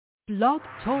Blog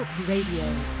Talk Radio.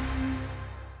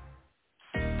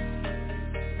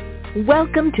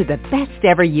 Welcome to the Best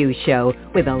Ever You Show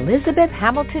with Elizabeth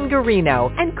Hamilton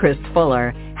Garino and Chris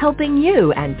Fuller, helping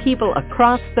you and people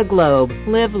across the globe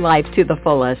live life to the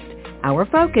fullest. Our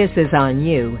focus is on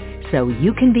you, so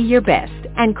you can be your best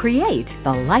and create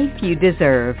the life you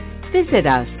deserve. Visit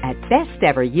us at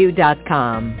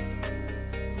besteveryou.com.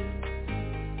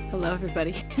 Hello,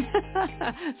 everybody.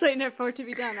 So waiting for it to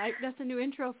be done. That's a new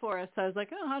intro for us. So I was like,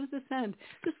 oh, how does this end?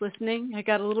 Just listening. I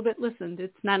got a little bit listened.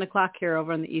 It's 9 o'clock here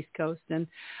over on the East Coast, and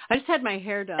I just had my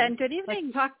hair done. And good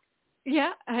evening. I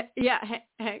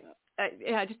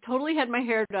just totally had my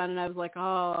hair done, and I was like,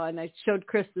 oh, and I showed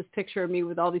Chris this picture of me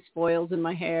with all these foils in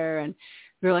my hair, and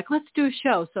we were like, let's do a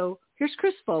show. So here's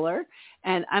Chris Fuller,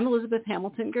 and I'm Elizabeth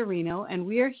Hamilton Garino, and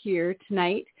we are here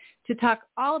tonight to talk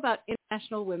all about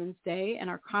International Women's Day and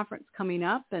our conference coming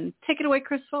up. And take it away,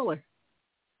 Chris Fuller.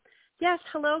 Yes,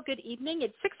 hello, good evening.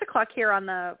 It's 6 o'clock here on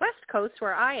the West Coast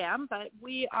where I am, but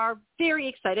we are very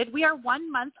excited. We are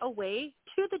 1 month away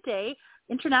to the day.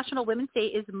 International Women's Day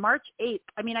is March 8th.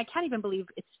 I mean, I can't even believe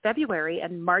it's February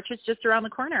and March is just around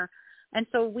the corner. And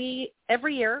so we,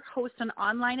 every year, host an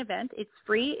online event. It's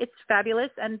free. It's fabulous.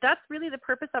 And that's really the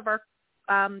purpose of our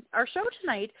show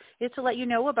tonight, is to let you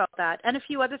know about that and a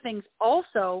few other things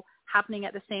also happening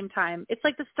at the same time. It's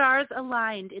like the stars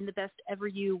aligned in the Best Ever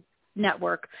You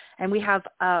network. And we have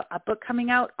a book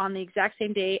coming out on the exact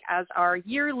same day as our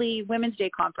yearly Women's Day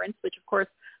conference, which, of course,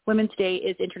 Women's Day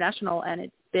is international, and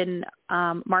it's been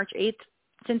March 8th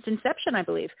since inception, I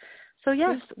believe. So,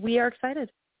 yes, we are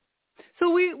excited. So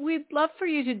we'd love for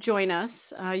you to join us.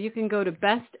 You can go to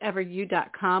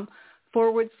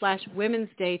besteveryou.com/Women's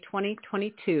Day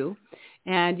 2022,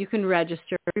 and you can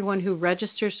register. Everyone who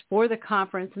registers for the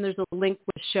conference, and there's a link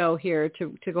with the show here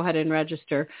to go ahead and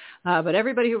register. But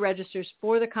everybody who registers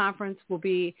for the conference will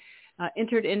be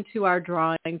entered into our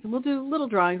drawings, and we'll do little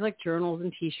drawings like journals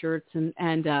and T-shirts and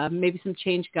maybe some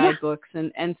change guidebooks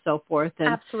and so forth. And,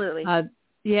 absolutely. And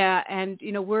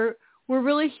you know we're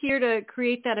really here to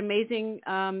create that amazing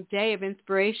day of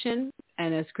inspiration,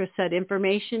 and as Chris said,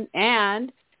 information,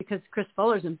 and because Chris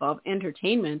Fuller's involved,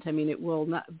 entertainment. I mean, it will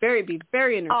be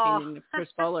very entertaining if Chris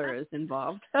Fuller is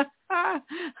involved.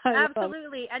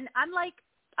 Absolutely. And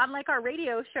unlike our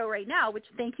radio show right now, which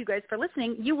thank you guys for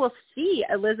listening, you will see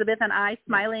Elizabeth and I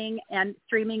smiling and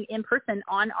streaming in person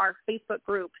on our Facebook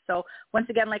group. So once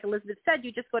again, like Elizabeth said,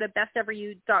 you just go to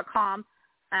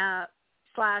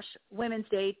besteveryou.com/Women's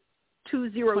Day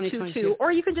 2022,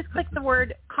 or you can just click the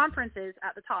word conferences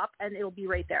at the top and it'll be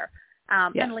right there.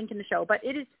 And a link in the show. But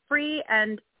it is free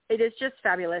and it is just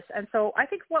fabulous. And so I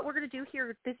think what we're going to do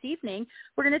here this evening,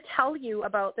 we're going to tell you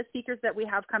about the speakers that we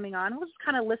have coming on. We'll just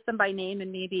kind of list them by name and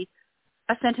maybe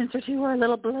a sentence or two or a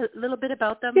little bit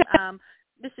about them.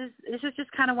 This is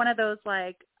just kind of one of those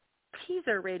like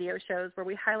teaser radio shows where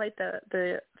we highlight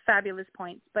the fabulous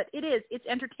points. But it's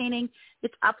entertaining,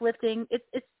 it's uplifting,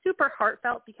 it's super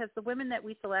heartfelt, because the women that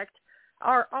we select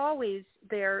are always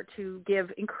there to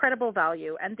give incredible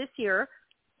value. And this year,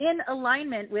 in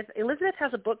alignment with, Elizabeth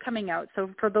has a book coming out.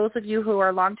 So for those of you who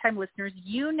are longtime listeners,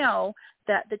 you know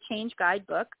that the Change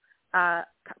Guidebook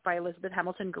by Elizabeth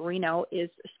Hamilton Garino is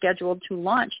scheduled to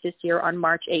launch this year on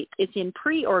March 8th. It's in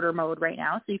pre-order mode right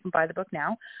now, so you can buy the book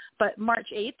now. But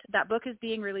March 8th, that book is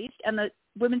being released, and the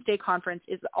Women's Day conference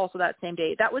is also that same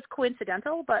day. That was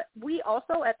coincidental, but we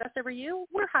also at Best Ever You,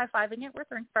 we're high-fiving it. We're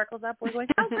throwing sparkles up. We're going,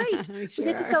 oh, great. We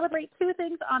get to celebrate two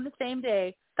things on the same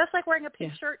day. That's like wearing a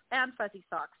pink shirt and fuzzy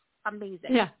socks.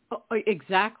 Amazing. Yeah,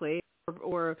 exactly.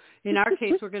 Or in our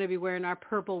case, we're going to be wearing our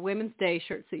purple Women's Day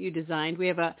shirts that you designed. We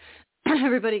have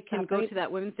everybody can go to that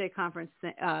Women's Day conference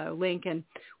link, and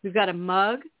we've got a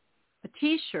mug, a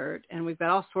T-shirt, and we've got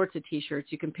all sorts of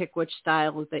T-shirts. You can pick which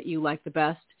style that you like the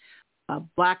best.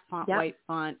 Black font, white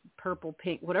font, purple,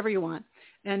 pink, whatever you want.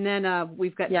 And then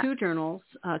we've got two journals,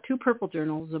 two purple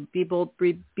journals, a Be Bold,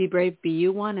 Be Brave, Be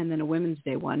You one, and then a Women's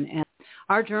Day one. And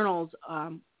our journals,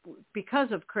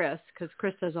 because of Chris, because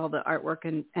Chris does all the artwork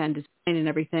and design and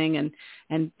everything,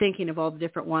 and thinking of all the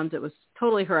different ones, it was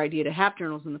totally her idea to have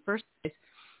journals in the first place.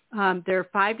 They're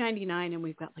 $5.99, and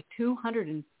we've got like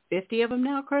 250 of them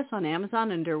now, Chris, on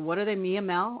Amazon under, what are they, Mia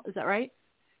Mel? Is that right?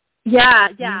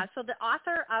 Yeah. So the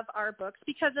author of our books,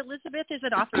 because Elizabeth is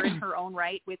an author in her own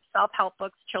right, with self-help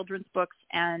books, children's books,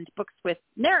 and books with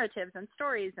narratives and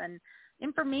stories and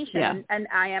information, and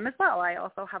I am as well. I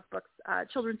also have books,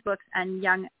 children's books and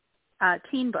young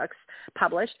teen books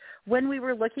published. When we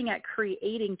were looking at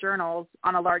creating journals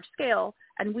on a large scale,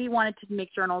 and we wanted to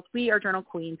make journals, we are journal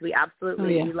queens. We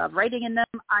absolutely we love writing in them.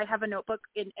 I have a notebook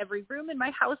in every room in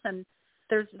my house, and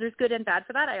there's good and bad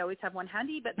for that. I always have one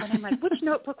handy, but then I'm like, which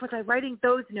notebook was I writing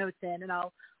those notes in? And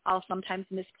I'll sometimes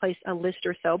misplace a list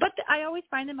or so, but I always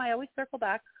find them. I always circle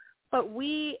back. But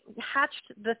we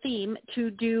hatched the theme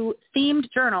to do themed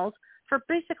journals for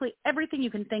basically everything you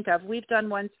can think of. We've done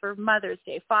ones for Mother's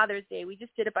Day, Father's Day. We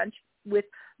just did a bunch with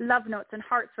love notes and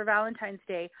hearts for Valentine's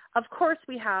Day. Of course,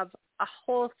 we have a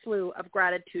whole slew of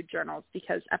gratitude journals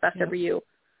because FSWU,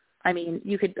 I mean,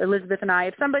 you could, Elizabeth and I,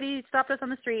 if somebody stopped us on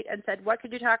the street and said, what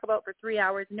could you talk about for 3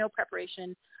 hours, no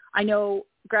preparation, I know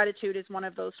gratitude is one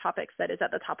of those topics that is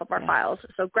at the top of our files.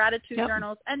 So gratitude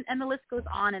journals, and the list goes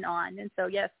on. And so,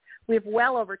 yes, we have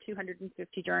well over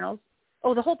 250 journals.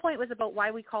 Oh, the whole point was about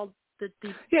why we called the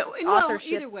authorship,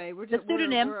 either way, the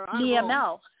pseudonym Mia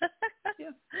Mel.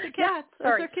 The cats.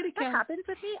 Sorry, our kitty cat. That happens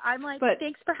with me. I'm like,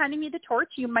 thanks for handing me the torch.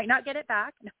 You might not get it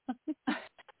back.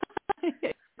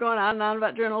 Going on and on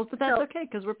about journals, but that's okay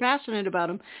because we're passionate about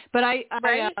them. But I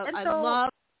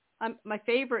love my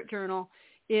favorite journal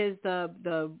is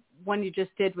the one you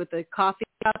just did with the coffee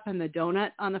cup and the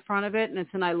donut on the front of it, and it's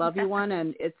an I love you one,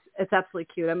 and it's absolutely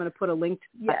cute. I'm going to put a link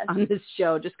on this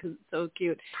show just because it's so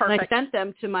cute. Perfect. And I sent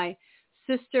them to my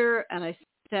sister, and I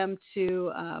sent them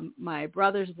to my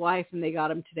brother's wife, and they got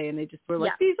them today, and they just were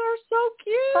like, these are so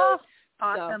cute. Oh,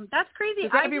 awesome. So, that's crazy.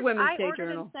 Every Women's Day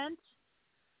journal.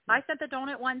 I sent the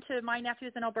donut one to my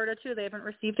nephews in Alberta, too. They haven't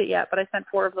received it yet, but I sent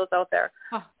 4 of those out there.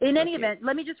 Oh, in any event,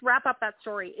 let me just wrap up that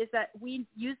story, is that we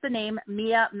use the name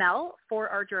Mia Mel for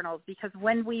our journals because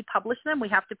when we publish them, we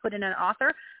have to put in an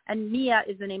author, and Mia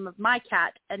is the name of my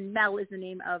cat, and Mel is the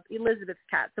name of Elizabeth's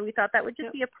cat. So we thought that would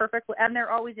just be a perfect, and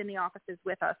they're always in the offices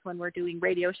with us when we're doing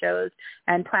radio shows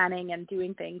and planning and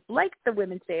doing things like the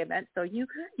Women's Day event. So you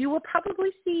will probably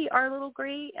see our little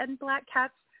gray and black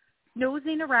cats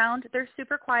nosing around. They're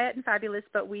super quiet and fabulous,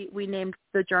 but we named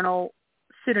the journal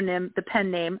pseudonym, the pen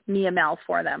name, Mia Mel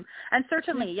for them. And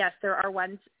certainly, yes, there are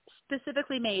ones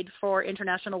specifically made for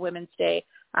International Women's Day.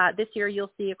 This year,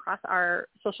 you'll see across our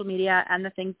social media and the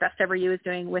things Best Ever You is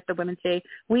doing with the Women's Day,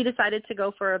 we decided to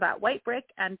go for that white brick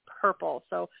and purple.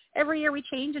 So every year we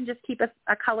change and just keep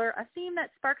a color, a theme that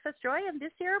sparks us joy. And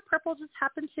this year, purple just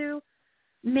happened to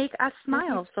make us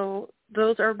smile. So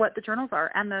those are what the journals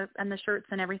are, and the shirts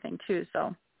and everything too.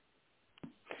 So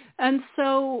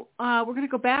we're going to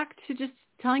go back to just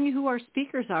telling you who our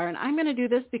speakers are, and I'm going to do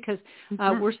this because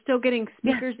we're still getting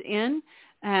speakers in,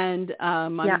 and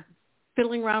I'm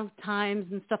fiddling around with times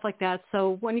and stuff like that.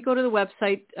 So when you go to the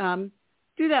website,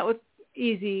 do that with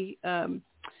easy,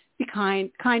 be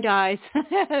kind eyes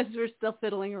as we're still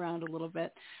fiddling around a little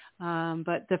bit.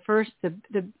 But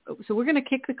so we're going to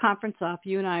kick the conference off.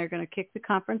 You and I are going to kick the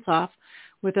conference off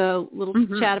with a little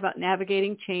chat about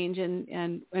navigating change,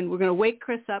 and we're going to wake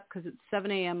Chris up because it's 7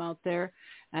 a.m. out there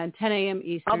and 10 a.m.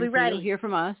 Eastern. I'll be ready. So you'll hear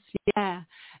from us. Yeah.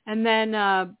 And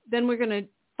then we're going to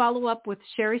follow up with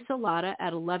Sherry Salata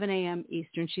at 11 a.m.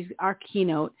 Eastern. She's our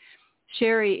keynote.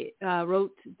 Sherry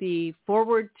wrote the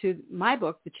foreword to my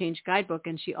book, The Change Guidebook,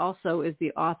 and she also is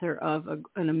the author of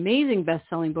an amazing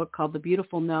best-selling book called The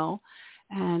Beautiful No.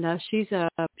 And she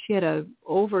had a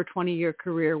over 20-year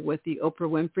career with the Oprah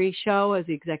Winfrey Show as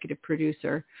the executive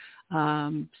producer.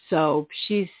 So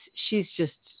she's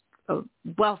just a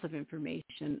wealth of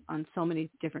information on so many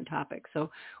different topics. So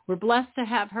we're blessed to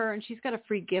have her, and she's got a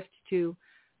free gift too.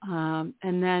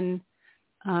 And then,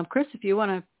 Chris, if you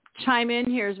want to chime in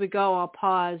here as we go, I'll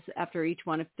pause after each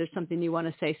one if there's something you want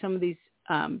to say. Some of these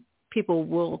people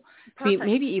will be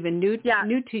maybe even new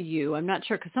to you. I'm not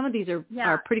sure because some of these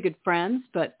are pretty good friends.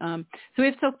 But so we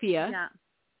have Sophia. Yeah.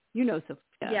 You know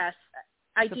Sophia. Yes,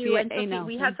 I do. And Sophia,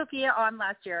 we had Sophia on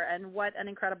last year, and what an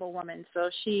incredible woman. So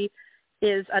she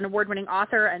is an award-winning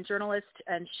author and journalist,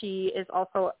 and she is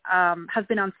also has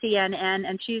been on CNN,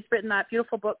 and she's written that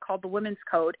beautiful book called The Women's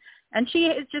Code. And she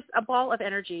is just a ball of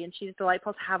energy, and she's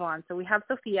delightful to have on. So we have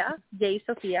Sophia. Yay,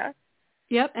 Sophia.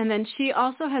 Yep, and then she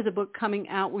also has a book coming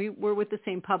out. We're with the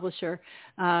same publisher,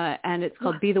 and it's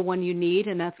called Be the One You Need,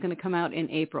 and that's going to come out in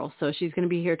April. So she's going to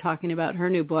be here talking about her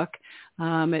new book.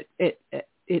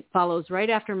 It follows right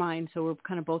after mine, so we're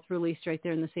kind of both released right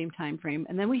there in the same time frame.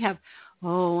 And then we have,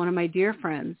 one of my dear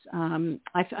friends.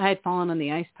 I had fallen on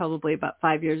the ice probably about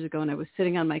 5 years ago, and I was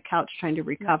sitting on my couch trying to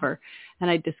recover, and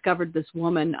I discovered this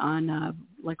woman on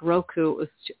like Roku.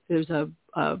 There's a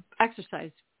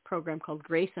exercise program called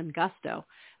Grace and Gusto. And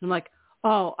I'm like,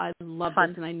 oh, I love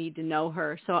this, and I need to know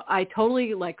her. So I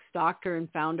totally like stalked her and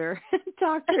found her,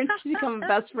 talked to her, and she's become a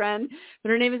best friend. But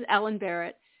her name is Ellen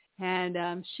Barrett.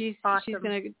 And she's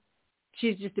awesome.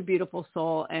 She's just a beautiful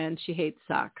soul, and she hates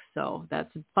socks. So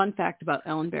that's a fun fact about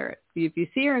Ellen Barrett. If you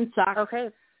see her in socks,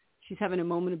 she's having a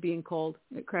moment of being cold.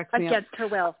 It cracks me up. Against her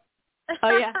will.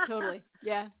 Oh, yeah, totally.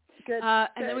 Yeah. Good.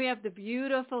 And then we have the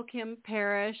beautiful Kim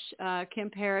Parrish.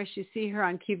 Kim Parrish, you see her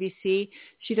on QVC.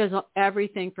 She does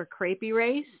everything for Crepe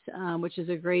Erase, which is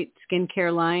a great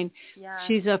skincare line. Yeah.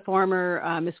 She's a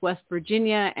former Miss West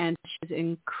Virginia, and she's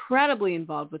incredibly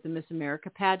involved with the Miss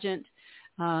America pageant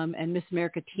and Miss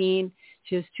America Teen.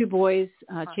 She has 2 boys,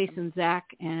 Awesome. Chase and Zach,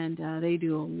 and they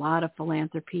do a lot of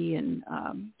philanthropy, and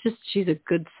she's a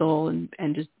good soul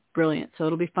and just brilliant. So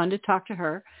it'll be fun to talk to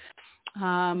her.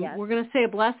 Yes. We're going to say a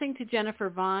blessing to Jennifer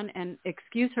Vaughn and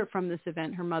excuse her from this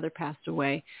event. Her mother passed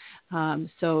away.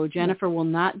 So Jennifer will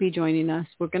not be joining us.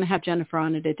 We're going to have Jennifer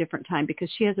on at a different time because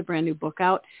she has a brand new book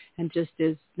out and just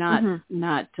is not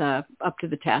up to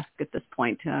the task at this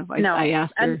point. I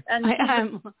asked her.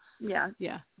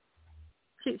 Yeah.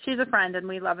 She's a friend, and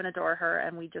we love and adore her,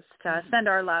 and we just send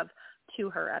our love to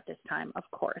her at this time, of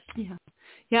course.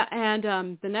 Yeah.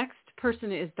 And the next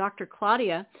person is Dr.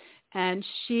 Claudia. And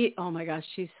she, oh my gosh,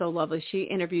 she's so lovely. She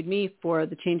interviewed me for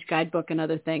the Change Guidebook and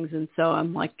other things. And so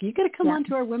I'm like, you got to come on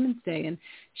to our Women's Day. And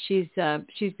she's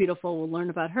beautiful. We'll learn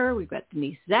about her. We've got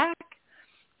Denise Zach.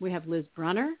 We have Liz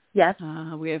Brunner. Yes.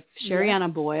 We have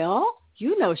Sherriana Boyle.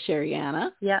 You know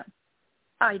Sherriana. Yeah.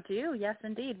 I do. Yes,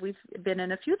 indeed. We've been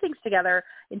in a few things together,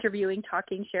 interviewing,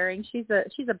 talking, sharing. She's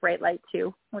a bright light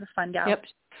too. What a fun gal. Yep.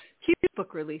 Huge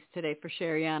book released today for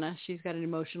Sherriana. She's got an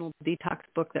emotional detox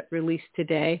book that released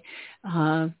today,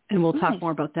 and we'll talk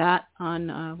more about that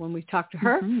on when we talk to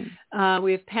her. Mm-hmm.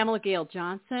 We have Pamela Gale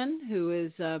Johnson, who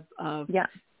is a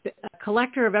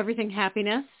collector of everything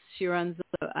happiness. She runs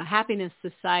a happiness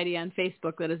society on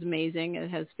Facebook that is amazing.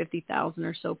 It has 50,000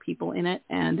 or so people in it,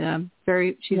 and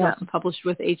she's also published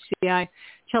with HCI.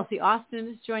 Chelsea Austin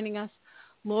is joining us.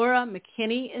 Laura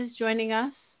McKinney is joining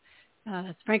us.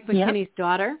 That's Frank McKinney's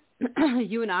daughter.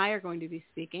 You and I are going to be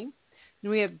speaking.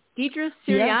 And we have Deidre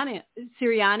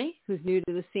Siriani, who's new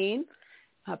to the scene.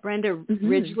 Brenda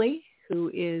Ridgely,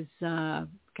 who is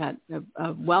got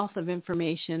a wealth of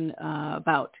information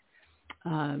about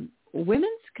women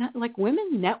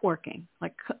networking,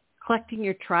 like collecting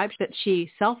your tribe, that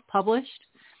she self-published,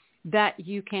 that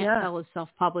you can't tell is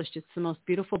self-published. It's the most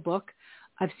beautiful book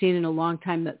I've seen in a long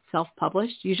time that's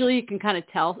self-published. Usually you can kind of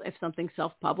tell if something's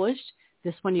self-published.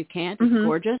 This one you can't. It's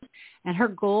gorgeous. And her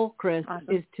goal, Chris,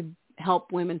 is to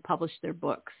help women publish their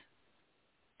books.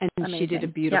 And she did a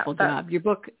beautiful job. Your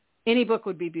book, any book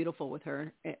would be beautiful with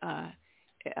her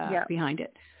behind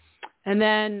it. And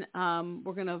then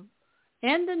we're going to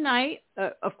end the night,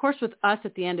 of course, with us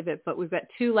at the end of it, but we've got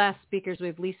 2 last speakers. We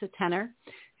have Lisa Tenner,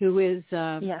 who is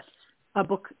a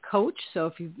book coach. So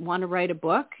if you want to write a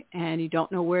book and you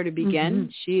don't know where to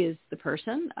begin, she is the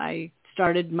person. I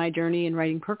started my journey in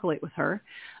writing Percolate with her.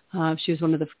 She was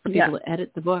one of the first people to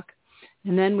edit the book.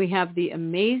 And then we have the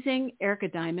amazing Erica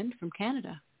Diamond from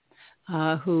Canada,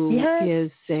 who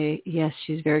is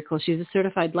she's very cool. She's a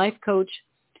certified life coach,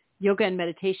 yoga and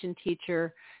meditation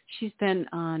teacher. She's been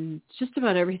on just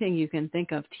about everything you can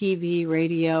think of, TV,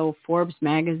 radio, Forbes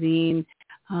magazine.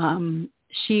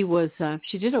 She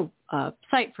did a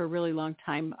site for a really long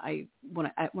time. When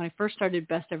I first started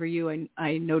Best Ever You,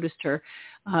 I noticed her.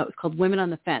 It was called Women on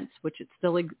the Fence, which it's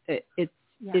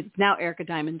now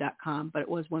ericadiamond.com, but it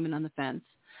was Women on the Fence.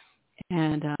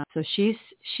 And so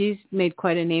she's made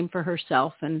quite a name for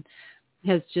herself and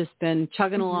has just been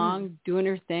chugging along, doing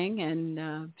her thing,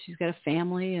 and she's got a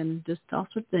family and just all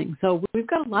sorts of things. So we've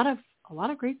got a lot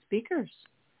of great speakers.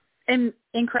 And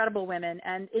incredible women.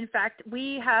 And in fact,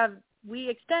 we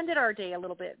extended our day a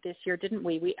little bit this year, didn't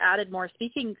we? We added more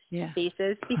speaking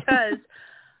spaces because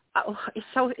it's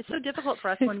so difficult for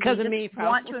us when we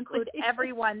want to include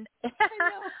everyone.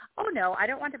 Oh no, I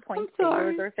don't want to point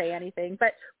fingers or say anything,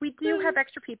 but we do have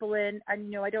extra people in,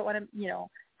 and I don't want to,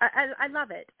 I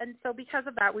love it. And so because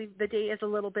of that, the day is a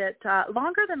little bit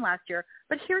longer than last year.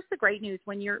 But here's the great news: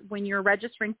 when you're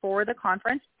registering for the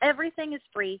conference, everything is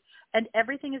free and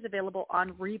everything is available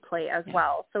on replay as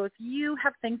well. So if you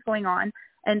have things going on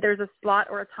and there's a slot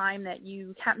or a time that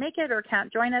you can't make it or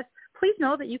can't join us, please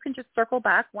know that you can just circle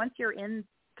back once you're in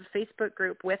the Facebook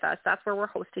group with us. That's where we're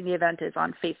hosting the event, is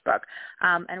on Facebook,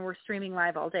 and we're streaming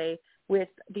live all day with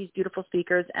these beautiful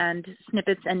speakers and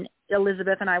snippets. And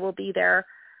Elizabeth and I will be there,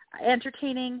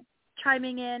 entertaining,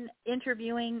 chiming in,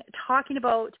 interviewing, talking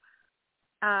about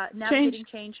navigating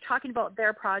change, talking about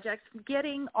their projects,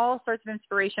 getting all sorts of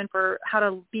inspiration for how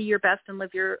to be your best and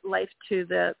live your life to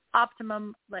the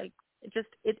optimum.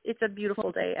 It's a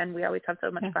beautiful day, and we always have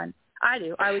so much fun. I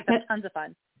do. I always have tons of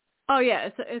fun. Oh, yeah,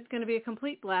 it's going to be a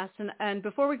complete blast. And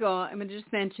before we go, I'm going to just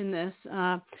mention this.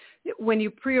 When you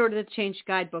pre-order the Change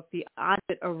Guidebook, the odds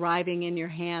of it arriving in your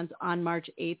hands on March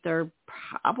 8th are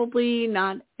probably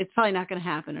not, it's probably not going to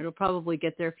happen. It'll probably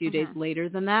get there a few days later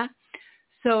than that.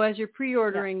 So as you're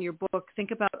pre-ordering your book,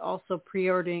 think about also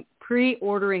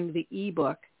pre-ordering the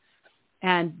ebook,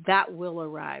 and that will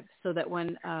arrive so that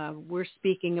when we're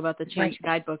speaking about the Change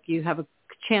Guidebook, you have a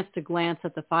chance to glance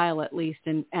at the file at least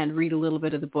and read a little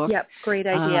bit of the book. Yep, great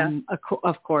idea.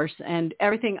 Of course, and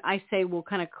everything I say will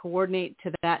kind of coordinate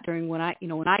to that during when I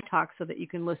talk, so that you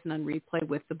can listen on replay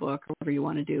with the book or whatever you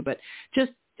want to do. But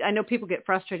just, I know people get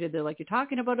frustrated. They're like, you're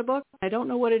talking about a book, I don't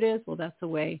know what it is. Well, that's the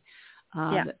way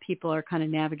that people are kind of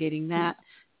navigating that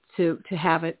to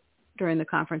have it during the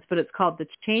conference. But it's called the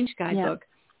Change Guidebook.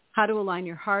 How to align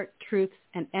your heart, truths,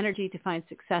 and energy to find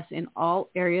success in all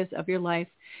areas of your life.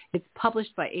 It's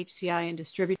published by HCI and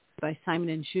distributed by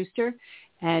Simon & Schuster,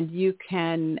 and you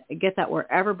can get that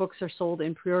wherever books are sold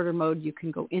in pre-order mode. You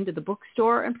can go into the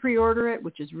bookstore and pre-order it,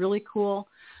 which is really cool.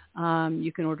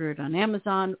 You can order it on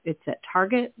Amazon. It's at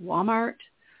Target, Walmart.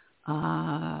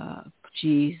 I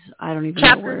don't even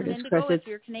know where it is. Indigo, if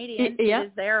you're Canadian, it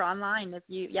is there online.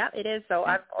 It is. So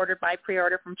I've ordered my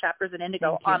pre-order from Chapters and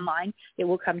Indigo online. It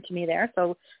will come to me there.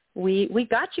 So we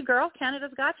got you, girl.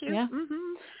 Canada's got you. Yeah.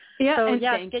 Mm-hmm. Yeah. So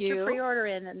get your pre-order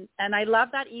in, and I love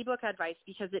that ebook advice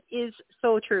because it is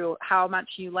so true. How much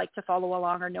you like to follow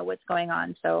along or know what's going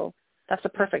on. So that's a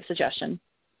perfect suggestion.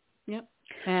 Yep.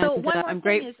 And so one more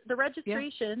thing is the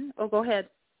registration. Yeah. Oh, go ahead.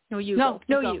 You go.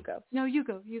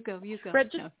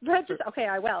 Okay,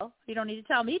 I will. You don't need to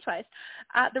tell me twice.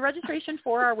 The registration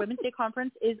for our Women's Day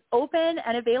conference is open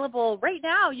and available right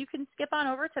now. You can skip on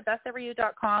over to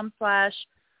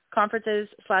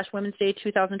besteveryou.com/conferences/Women's Day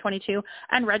 2022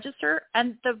 and register.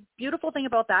 And the beautiful thing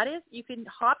about that is you can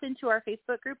hop into our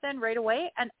Facebook group then right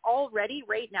away. And already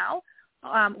right now,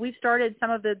 we've started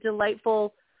some of the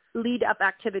delightful lead up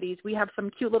activities. We have some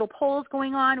cute little polls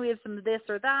going on. We have some of this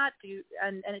or that,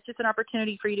 and it's just an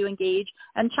opportunity for you to engage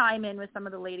and chime in with some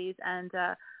of the ladies. And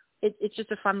it's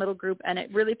just a fun little group, and it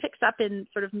really picks up in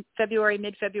sort of February,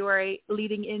 mid-February,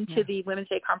 leading into the Women's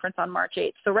Day conference on March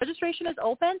 8th. So registration is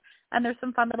open, and there's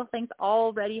some fun little things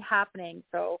already happening.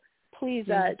 So please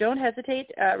don't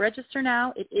hesitate. Register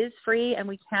now. It is free, and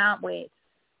we can't wait.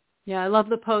 Yeah, I love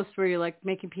the post where you're like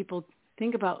making people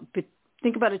think about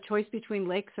a choice between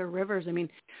lakes or rivers. I mean,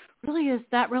 really, is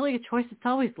that really a choice? It's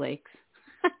always lakes.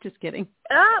 Just kidding.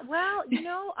 Well,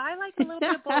 I like a little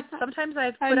bit of both. Sometimes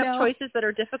I've put up choices that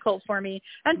are difficult for me,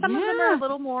 and some of them are a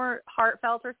little more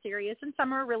heartfelt or serious, and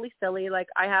some are really silly. Like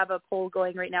I have a poll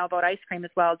going right now about ice cream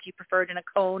as well. Do you prefer it in a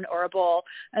cone or a bowl?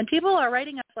 And people are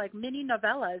writing us like mini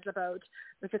novellas about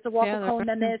if it's a waffle cone,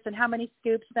 then this, and how many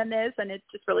scoops, then this, and it's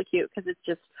just really cute because it's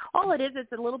just all it is.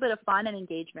 It's a little bit of fun and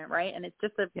engagement, right? And it's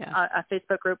just a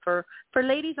Facebook group for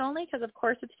ladies only because, of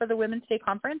course, it's for the Women's Day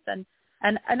conference,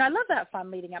 and I love that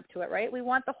fun leading up to it, right? We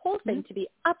want the whole thing to be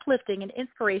uplifting and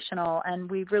inspirational, and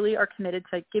we really are committed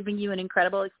to giving you an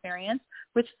incredible experience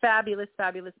with fabulous,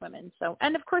 fabulous women. So,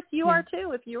 and of course you are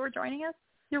too. If you are joining us,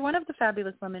 you're one of the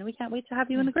fabulous women. We can't wait to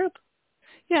have you in the group.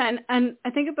 Yeah, and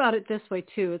I think about it this way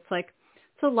too. It's like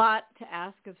it's a lot to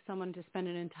ask of someone to spend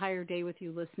an entire day with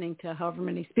you listening to however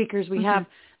many speakers we have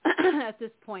at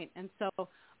this point. And so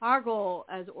our goal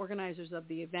as organizers of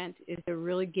the event is to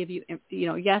really give you,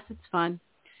 yes, it's fun.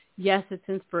 Yes, it's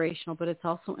inspirational, but it's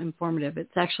also informative. It's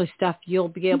actually stuff you'll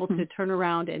be able to turn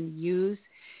around and use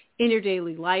in your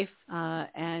daily life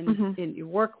and in your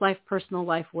work life, personal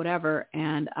life, whatever.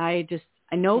 And I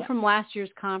know from last year's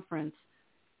conference,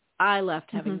 I left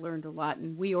having learned a lot,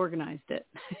 and we organized it,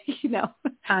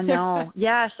 I know.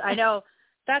 Yes, I know.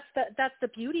 That's the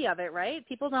beauty of it, right?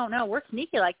 People don't know. We're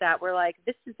sneaky like that. We're like,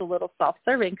 this is a little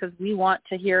self-serving because we want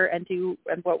to hear and do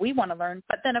and what we want to learn.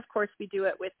 But then, of course, we do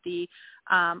it with the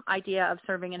idea of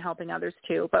serving and helping others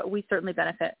too. But we certainly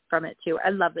benefit from it too. I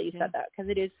love that you said that because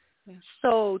it is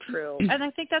so true. And I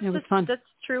think that's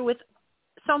true with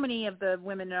so many of the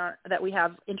women that we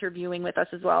have interviewing with us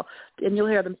as well. And you'll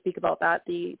hear them speak about that,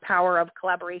 the power of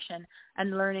collaboration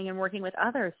and learning and working with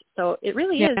others. So it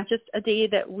really is just a day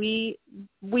that we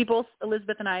both,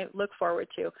 Elizabeth and I, look forward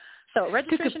to. So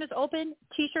registration is open.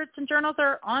 T-shirts and journals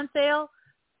are on sale.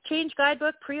 Change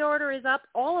Guidebook pre-order is up.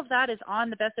 All of that is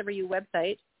on the Best Ever You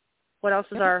website. What else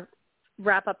is our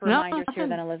wrap-up reminders here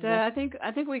then, Elizabeth?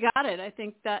 I think we got it. I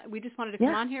think that we just wanted to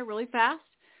come on here really fast,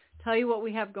 tell you what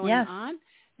we have going on,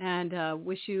 and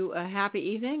wish you a happy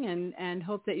evening and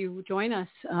hope that you join us.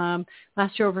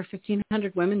 Last year, over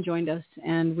 1,500 women joined us,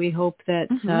 and we hope that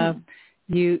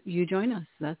you join us.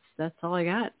 That's all I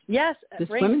got. Yes, this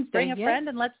bring a friend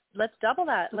and let's double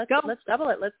that. Let's double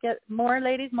it. Let's get more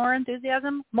ladies, more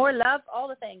enthusiasm, more love, all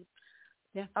the things.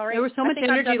 Yeah. All right. There was so much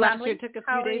energy last year. It took a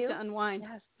How few days to unwind.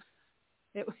 Yes.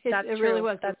 It really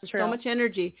was. That's true. So much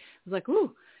energy. I was like,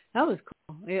 ooh, that was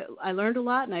cool. I learned a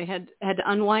lot, and I had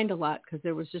to unwind a lot because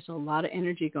there was just a lot of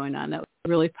energy going on. That was a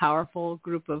really powerful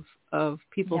group of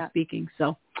people speaking.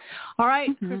 So, all right,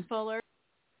 Chris Fuller,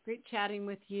 great chatting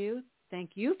with you.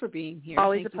 Thank you for being here.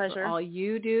 Always thank a pleasure. For all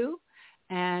you do.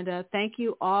 And thank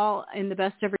you all in the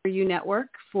Best Ever You Network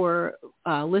for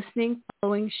listening,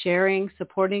 following, sharing,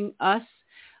 supporting us.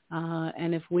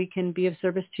 And if we can be of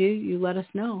service to you, you let us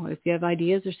know. If you have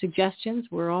ideas or suggestions,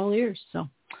 we're all ears. So,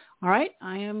 all right,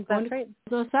 I am going to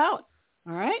close us out.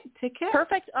 All right, take care.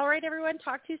 Perfect. All right, everyone.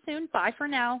 Talk to you soon. Bye for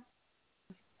now.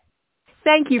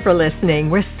 Thank you for listening.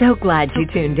 We're so glad you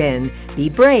tuned in. Be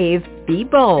brave, be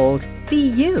bold, be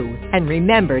you, and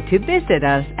remember to visit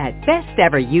us at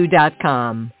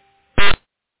besteveryou.com.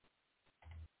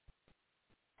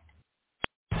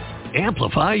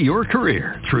 Amplify your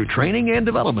career through training and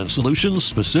development solutions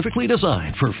specifically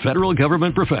designed for federal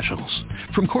government professionals.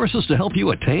 From courses to help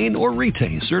you attain or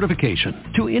retain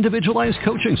certification, to individualized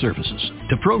coaching services,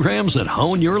 to programs that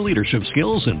hone your leadership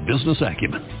skills and business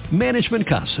acumen, Management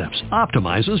Concepts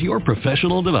optimizes your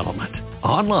professional development.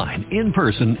 Online, in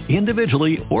person,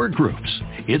 individually, or groups,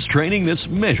 it's training that's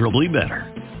measurably better.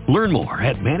 Learn more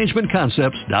at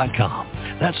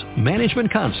managementconcepts.com. That's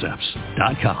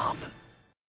managementconcepts.com.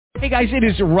 Hey guys, it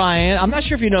is Ryan. I'm not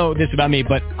sure if you know this about me,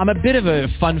 but I'm a bit of a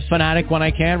fun fanatic when I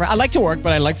can. I like to work,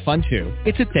 but I like fun too.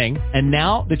 It's a thing. And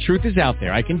now the truth is out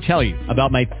there. I can tell you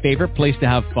about my favorite place to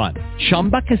have fun.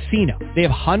 Chumba Casino. They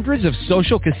have hundreds of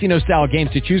social casino style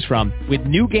games to choose from with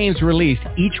new games released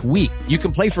each week. You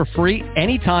can play for free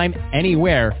anytime,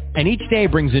 anywhere. And each day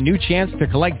brings a new chance to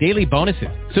collect daily bonuses.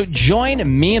 So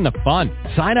join me in the fun.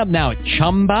 Sign up now at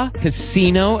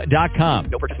ChumbaCasino.com.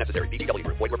 No purchase necessary. VGW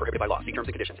Group. Void where prohibited by law. See terms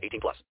and conditions. 18+.